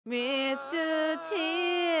Mr.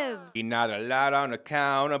 Tibbs. He not allowed on the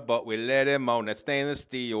counter, but we let him on that stainless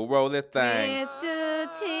steel roller thing. Mr.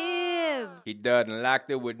 Tibbs. He doesn't like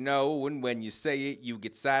the word no, and when you say it, you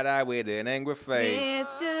get side-eye with an angry face.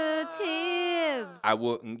 Mr. Tibbs. I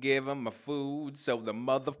wouldn't give him my food, so the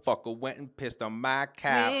motherfucker went and pissed on my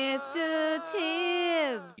cap. Mr.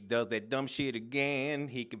 Tibbs. He does that dumb shit again,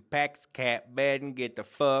 he can pack his cat bed and get the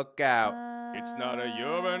fuck out. It's not a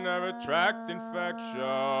urinary tract infection,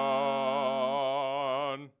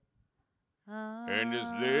 and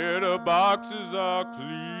his litter boxes are clean.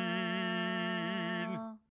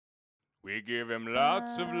 We give him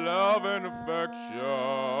lots of love and affection.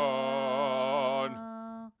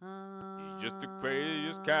 He's just the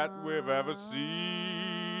craziest cat we've ever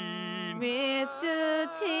seen. Mr.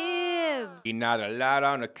 Tibbs. He not allowed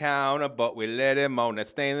on the counter, but we let him on that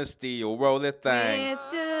stainless steel roller thing.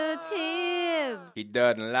 Mr. Tibbs. He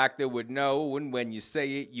doesn't like the word no, and when you say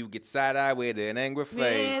it, you get side-eye with an angry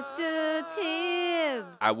face. Mr.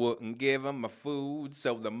 Tibbs. I wouldn't give him my food,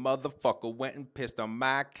 so the motherfucker went and pissed on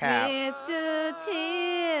my cap. Mr.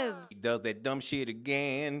 Tibbs. He does that dumb shit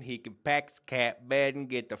again, he can pack his cat bed and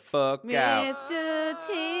get the fuck out. Mr.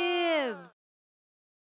 Tibbs.